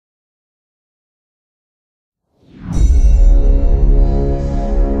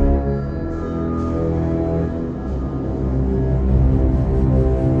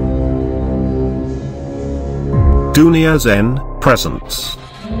Dunia Zen presents.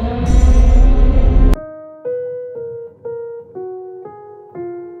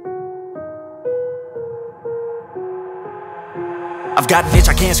 I've got an itch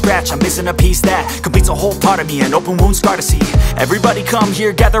I can't scratch, I'm missing a piece that completes a whole part of me, an open wound scar to see. Everybody come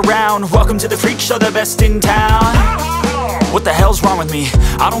here, gather round, welcome to the freak show, the best in town. What the hell's wrong with me?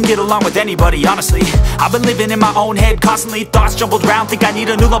 I don't get along with anybody, honestly. I've been living in my own head constantly, thoughts jumbled round, think I need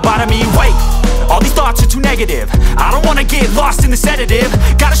a new lobotomy. Wait, all these thoughts are too negative, I don't wanna get lost in the sedative.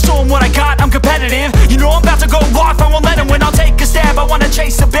 Gotta show them what I got, I'm competitive. You know I'm about to go off, I won't let them win, I'll take a stab. I wanna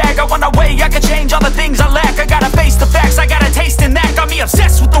chase a bag, I wanna weigh, I can change all the things I lack. I gotta face the facts, I got a taste in that. Got me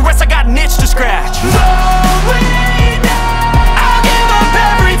obsessed with the rest, I got an itch to scratch. Going down, I'll give up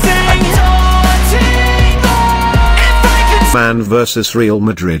everything. Man vs Real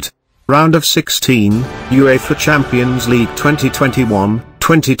Madrid. Round of 16, UEFA Champions League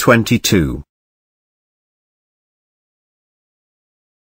 2021-2022.